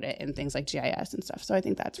and can put it in things like GIS and stuff. So I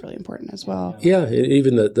think that's really important as well. Yeah,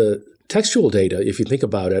 even the textual data, if you think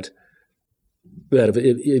about it, that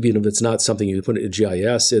even if it's not something you put in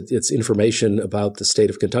GIS, it's information about the state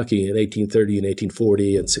of Kentucky in 1830 and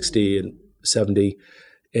 1840 and 60 and 70.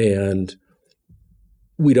 And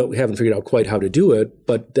we haven't figured out quite how to do it,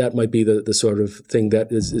 but that might be the sort of thing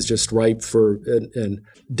that is just ripe for an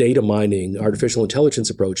data mining, artificial intelligence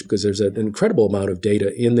approach, because there's an incredible amount of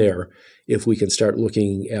data in there if we can start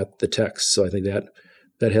looking at the text. So I think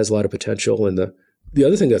that has a lot of potential. And the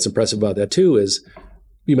other thing that's impressive about that too is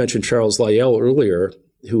you mentioned Charles Lyell earlier,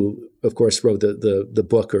 who of course wrote the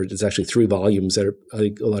book, or it's actually 3 volumes that I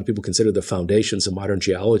think a lot of people consider the foundations of modern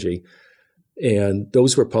geology. And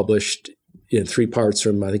those were published in 3 parts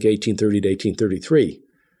from, I think, 1830 to 1833.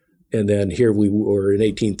 And then here we were in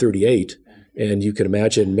 1838. And you can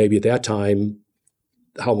imagine maybe at that time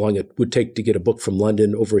how long it would take to get a book from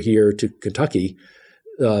London over here to Kentucky.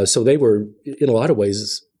 So they were, in a lot of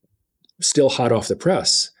ways, still hot off the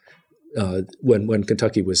press when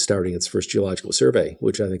Kentucky was starting its first geological survey,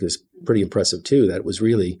 which I think is pretty impressive too. That was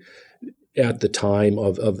really at the time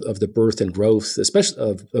of the birth and growth,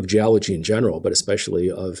 especially of geology in general, but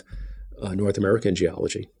especially of North American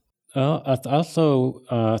geology. I also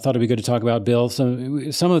thought it'd be good to talk about, Bill.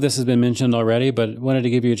 Some of this has been mentioned already, but wanted to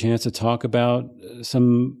give you a chance to talk about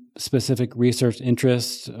some specific research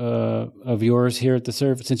interests of yours here at the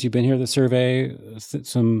survey, since you've been here at the survey,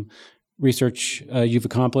 some research you've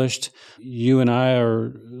accomplished. You and I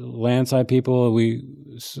are landside people.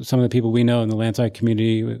 Some of the people we know in the landside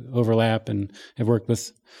community overlap and have worked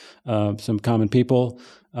with some common people.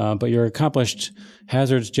 But you're an accomplished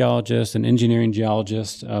hazards geologist and engineering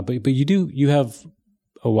geologist. But you have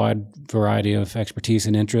a wide variety of expertise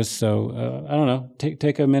and interests. So I don't know.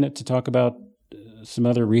 Take a minute to talk about some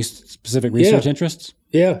other specific research interests.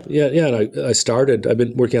 Yeah. And I've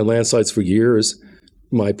been working on landslides for years.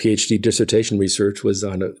 My PhD dissertation research was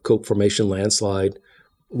on a Cope Formation landslide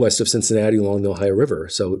west of Cincinnati along the Ohio River.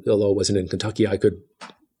 So although it wasn't in Kentucky, I could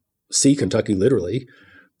see Kentucky literally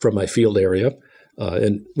from my field area.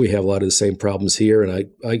 And we have a lot of the same problems here. And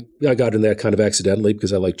I got in that kind of accidentally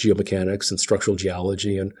because I like geomechanics and structural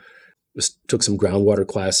geology, and just took some groundwater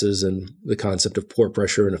classes, and the concept of pore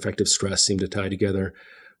pressure and effective stress seemed to tie together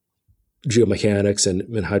geomechanics and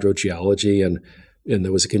hydrogeology. And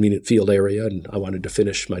there was a convenient field area, and I wanted to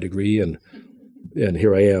finish my degree. And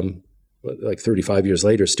here I am, like 35 years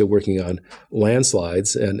later, still working on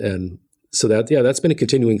landslides. And so that's been a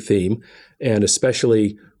continuing theme, and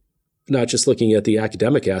especially not just looking at the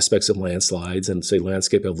academic aspects of landslides and, say,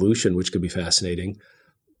 landscape evolution, which could be fascinating,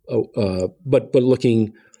 but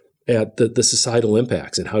looking at the societal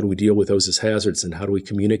impacts and how do we deal with those as hazards, and how do we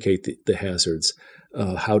communicate the hazards,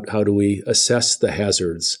 how do we assess the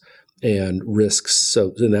hazards and risks.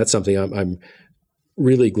 So, and that's something I'm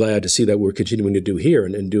really glad to see that we're continuing to do here,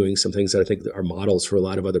 and doing some things that I think are models for a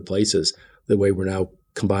lot of other places. The way we're now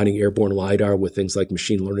combining airborne LiDAR with things like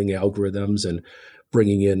machine learning algorithms, and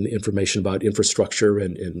bringing in information about infrastructure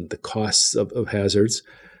and the costs of hazards.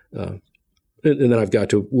 And then I've got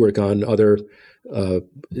to work on other,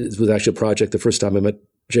 it was actually a project the first time I met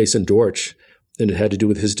Jason Dortch, and it had to do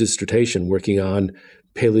with his dissertation, working on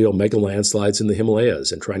paleo mega landslides in the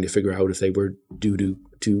Himalayas and trying to figure out if they were due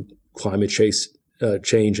to climate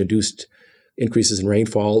change induced increases in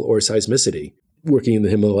rainfall or seismicity. Working in the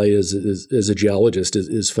Himalayas as a geologist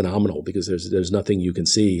is phenomenal, because there's nothing you can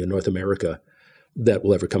see in North America that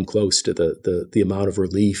will ever come close to the amount of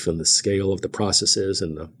relief and the scale of the processes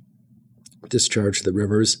and the discharge of the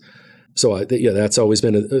rivers. So that's always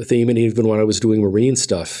been a theme. And even when I was doing marine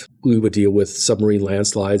stuff, we would deal with submarine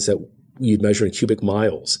landslides that you'd measure in cubic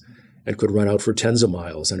miles and could run out for tens of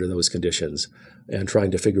miles under those conditions, and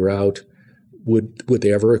trying to figure out would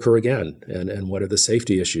they ever occur again, and what are the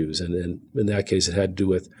safety issues. And in that case, it had to do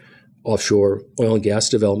with offshore oil and gas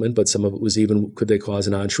development, but some of it was even, could they cause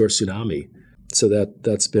an onshore tsunami? So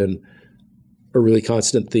that's been a really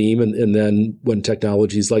constant theme. And then when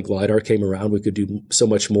technologies like LiDAR came around, we could do so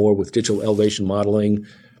much more with digital elevation modeling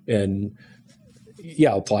and,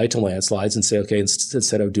 apply it to landslides and say, okay,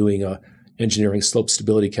 instead of doing a engineering slope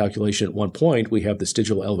stability calculation at one point, we have this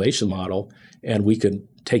digital elevation model, and we could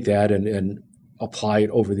take that and apply it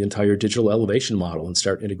over the entire digital elevation model and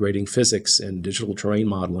start integrating physics and digital terrain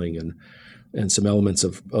modeling and some elements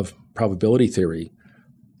of probability theory.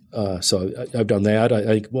 So I've done that. I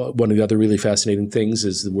think one of the other really fascinating things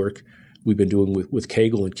is the work we've been doing with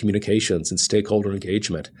Kaggle and communications and stakeholder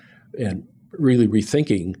engagement, and really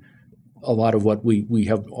rethinking a lot of what we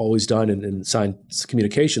have always done in science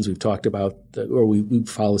communications. We've talked about, we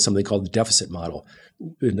follow something called the deficit model.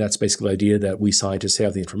 And that's basically the idea that we scientists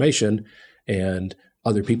have the information and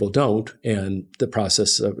other people don't. And the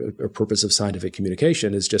process or purpose of scientific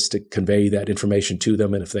communication is just to convey that information to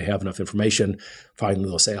them. And if they have enough information, finally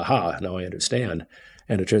they'll say, aha, now I understand.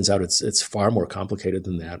 And it turns out it's far more complicated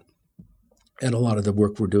than that. And a lot of the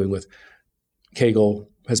work we're doing with Kaggle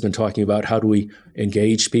has been talking about how do we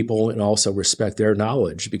engage people and also respect their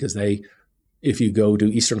knowledge, because if you go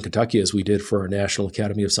to Eastern Kentucky, as we did for our National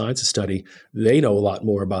Academy of Sciences study, they know a lot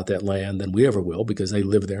more about that land than we ever will, because they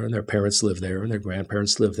live there and their parents live there and their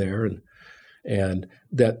grandparents live there, and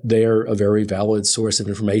that they're a very valid source of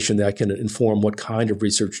information that can inform what kind of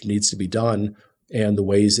research needs to be done and the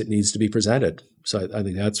ways it needs to be presented. So I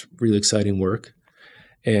think that's really exciting work.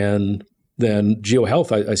 And then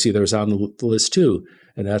geohealth, I see there's on the list too.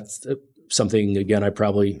 And that's something, again, I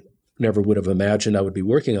probably never would have imagined I would be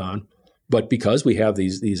working on. But because we have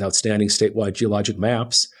these outstanding statewide geologic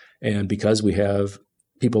maps, and because we have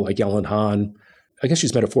people like Ellen Hahn, I guess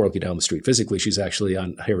she's metaphorically down the street. Physically, she's actually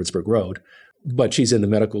on Harrodsburg Road. But she's in the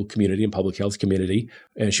medical community and public health community,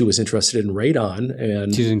 and she was interested in radon.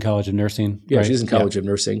 And she's in College of Nursing. Yeah, right? She's in College of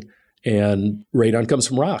Nursing. And radon comes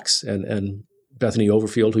from rocks. And Bethany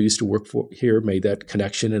Overfield, who used to work here, made that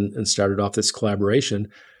connection and started off this collaboration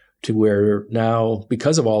to where now,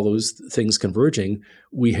 because of all those things converging,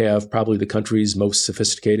 we have probably the country's most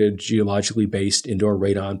sophisticated geologically based indoor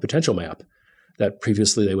radon potential map. That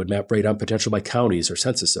previously they would map radon potential by counties or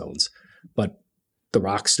census zones. But the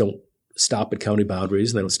rocks don't stop at county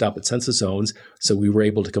boundaries and they don't stop at census zones. So we were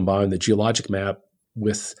able to combine the geologic map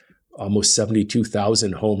with almost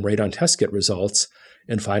 72,000 home radon test kit results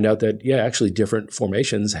and find out that, actually different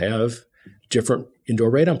formations have different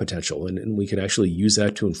indoor radon potential. And we can actually use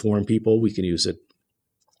that to inform people. We can use it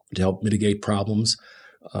to help mitigate problems.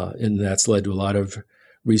 And that's led to a lot of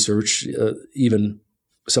research, even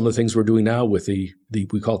some of the things we're doing now with we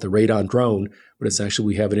call it the radon drone, but it's actually,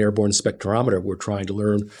 we have an airborne spectrometer we're trying to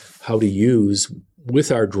learn how to use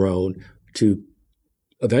with our drone to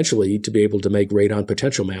eventually to be able to make radon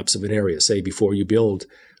potential maps of an area. Say before you build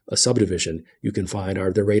a subdivision, you can find,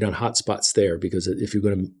 are there radon hotspots there? Because if you're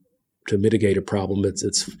going to mitigate a problem,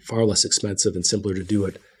 it's far less expensive and simpler to do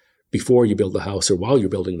it before you build the house or while you're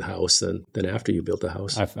building the house than after you build the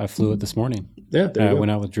house. I flew it this morning. Yeah, I went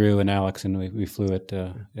out with Drew and Alex, and we flew it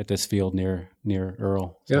at this field near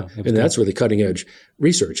Earl. So and that's really cutting edge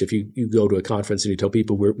research. If you go to a conference and you tell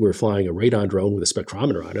people we're flying a radon drone with a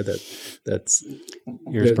spectrometer on it, that's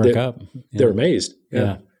ears perk up. They're amazed.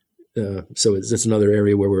 Yeah. So it's another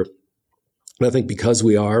area where I think because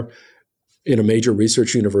we are in a major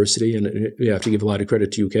research university, and you have to give a lot of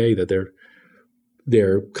credit to UK that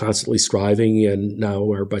they're constantly striving and now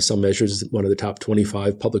are, by some measures, one of the top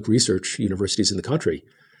 25 public research universities in the country.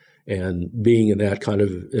 And being in that kind of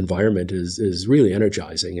environment is really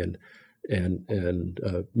energizing and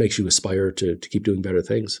makes you aspire to keep doing better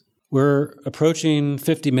things. We're approaching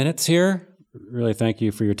 50 minutes here. Really thank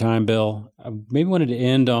you for your time, Bill. I maybe wanted to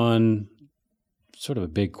end on sort of a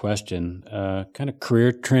big question, kind of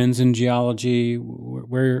career trends in geology.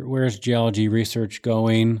 Where is geology research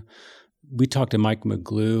going? We talked to Mike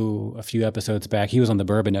McGlew a few episodes back. He was on the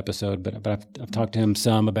Bourbon episode, but I've talked to him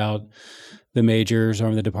some about the majors or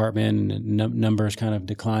in the department and numbers kind of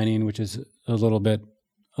declining, which is a little bit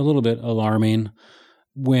alarming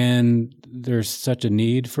when there's such a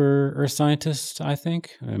need for earth scientists. I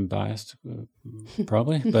think I'm biased,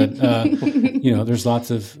 probably, but there's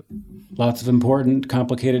lots of important,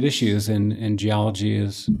 complicated issues, and geology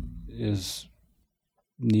is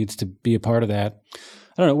needs to be a part of that.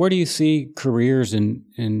 I don't know. Where do you see careers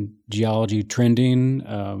in geology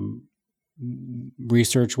trending,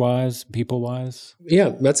 research-wise, people-wise? Yeah,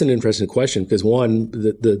 that's an interesting question because, one,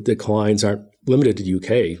 the declines aren't limited to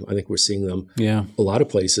UK. I think we're seeing them a lot of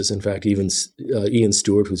places. In fact, even Ian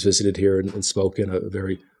Stewart, who's visited here and spoken, a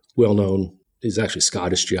very well-known is actually a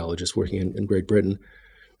Scottish geologist working in Great Britain,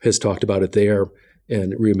 has talked about it there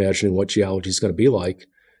and reimagining what geology is going to be like.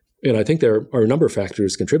 And I think there are a number of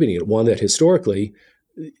factors contributing to it. One, that historically,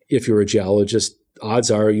 if you're a geologist,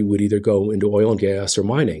 odds are you would either go into oil and gas or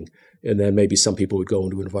mining. And then maybe some people would go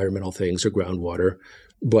into environmental things or groundwater.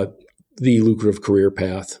 But the lucrative career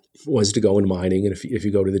path was to go in mining. And if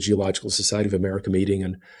you go to the Geological Society of America meeting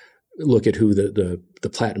and look at who the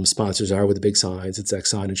platinum sponsors are with the big signs, it's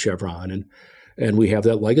Exxon and Chevron. And we have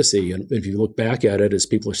that legacy. And if you look back at it, as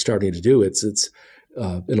people are starting to do, it's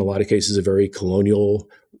in a lot of cases a very colonial,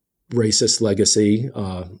 racist legacy.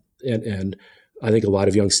 And I think a lot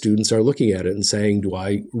of young students are looking at it and saying, do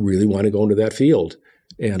I really want to go into that field?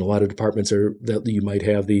 And a lot of departments are that you might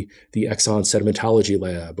have the Exxon Sedimentology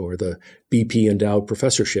Lab or the BP endowed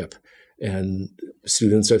professorship. And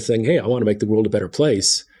students are saying, hey, I want to make the world a better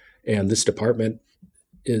place. And this department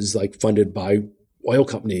is like funded by oil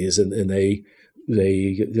companies, and they're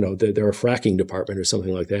a fracking department or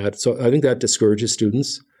something like that. So I think that discourages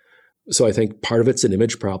students. So I think part of it's an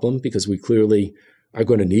image problem, because we clearly are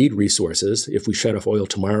going to need resources. If we shut off oil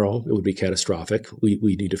tomorrow, it would be catastrophic. We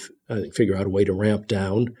need to figure out a way to ramp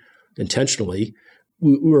down intentionally.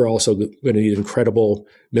 We're also going to need incredible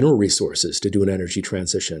mineral resources to do an energy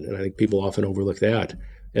transition. And I think people often overlook that.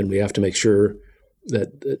 And we have to make sure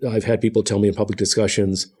that I've had people tell me in public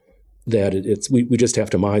discussions that we just have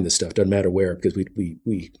to mine this stuff, doesn't matter where, because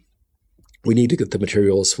we need to get the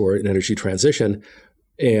materials for an energy transition.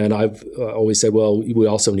 And I've always said, well, we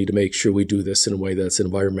also need to make sure we do this in a way that's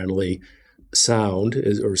environmentally sound,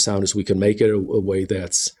 or sound as we can make it, a way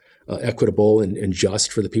that's equitable and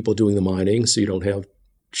just for the people doing the mining. So you don't have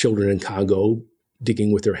children in Congo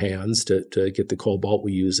digging with their hands to get the cobalt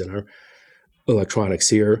we use in our electronics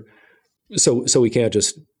here. So we can't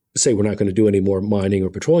just say we're not going to do any more mining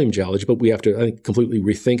or petroleum geology, but we have to, I think, completely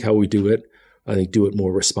rethink how we do it. I think do it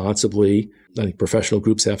more responsibly. I think professional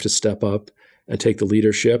groups have to step up and take the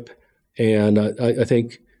leadership. And I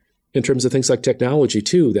think in terms of things like technology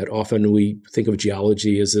too, that often we think of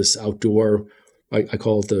geology as this outdoor, I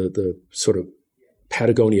call it the sort of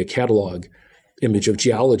Patagonia catalog image of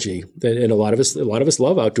geology. And a lot of us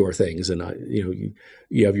love outdoor things. And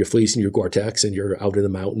you have your fleece and your Gore-Tex and you're out in the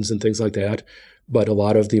mountains and things like that. But a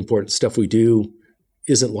lot of the important stuff we do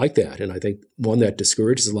isn't like that. And I think one that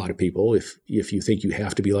discourages a lot of people if you think you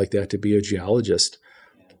have to be like that to be a geologist.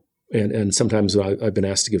 And sometimes I've been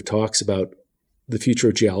asked to give talks about the future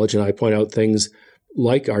of geology, and I point out things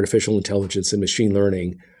like artificial intelligence and machine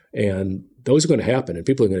learning, and those are going to happen, and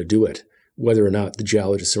people are going to do it, whether or not the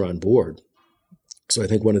geologists are on board. So I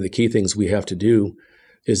think one of the key things we have to do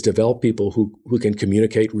is develop people who can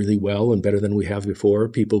communicate really well and better than we have before,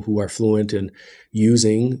 people who are fluent in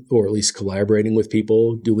using or at least collaborating with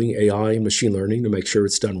people, doing AI and machine learning to make sure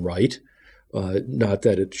it's done right. Not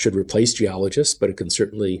that it should replace geologists, but it can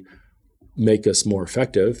certainly make us more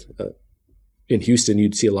effective. In Houston,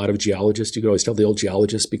 you'd see a lot of geologists. You could always tell the old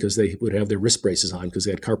geologists because they would have their wrist braces on because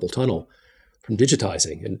they had carpal tunnel from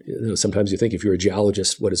digitizing. And sometimes you think if you're a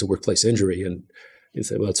geologist, what is a workplace injury? And you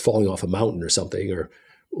say, well, it's falling off a mountain or something,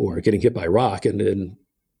 or getting hit by a rock. And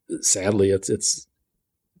sadly, it's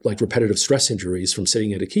like repetitive stress injuries from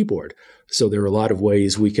sitting at a keyboard. So there are a lot of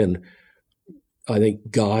ways we can, I think,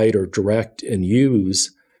 guide or direct and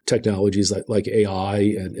use technologies like AI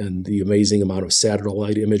and the amazing amount of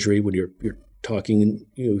satellite imagery when you're talking,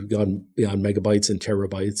 you've gone beyond megabytes and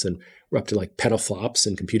terabytes, and we're up to like petaflops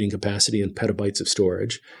in computing capacity and petabytes of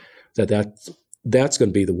storage. That's going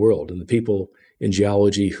to be the world. And the people in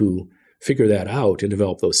geology who figure that out and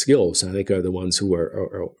develop those skills, I think, are the ones who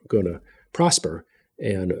are going to prosper.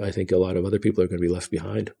 And I think a lot of other people are going to be left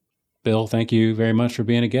behind. Bill, thank you very much for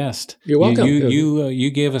being a guest. You're welcome. You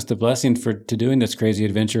gave us the blessing to doing this crazy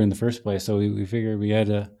adventure in the first place, so we figured we had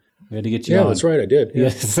to get you on. Yeah, that's right. I did. Yeah.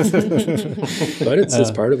 Yes. But it's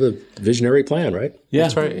part of a visionary plan, right? Yeah,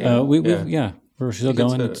 that's right. Yeah. We're still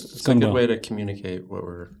going. It's a good way to communicate what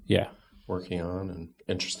we're working on and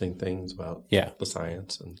interesting things about the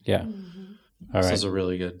science. And all right. This is a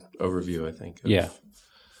really good overview, I think, of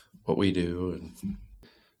what we do. And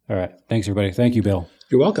all right. Thanks, everybody. Thank you, Bill.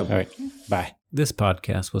 You're welcome. All right. Bye. This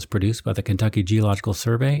podcast was produced by the Kentucky Geological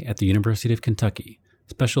Survey at the University of Kentucky.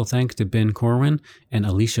 Special thanks to Ben Corwin and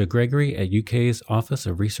Alicia Gregory at UK's Office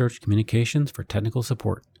of Research Communications for technical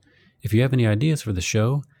support. If you have any ideas for the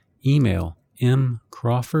show, email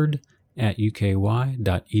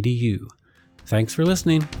mcrawford@uky.edu. Thanks for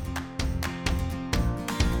listening.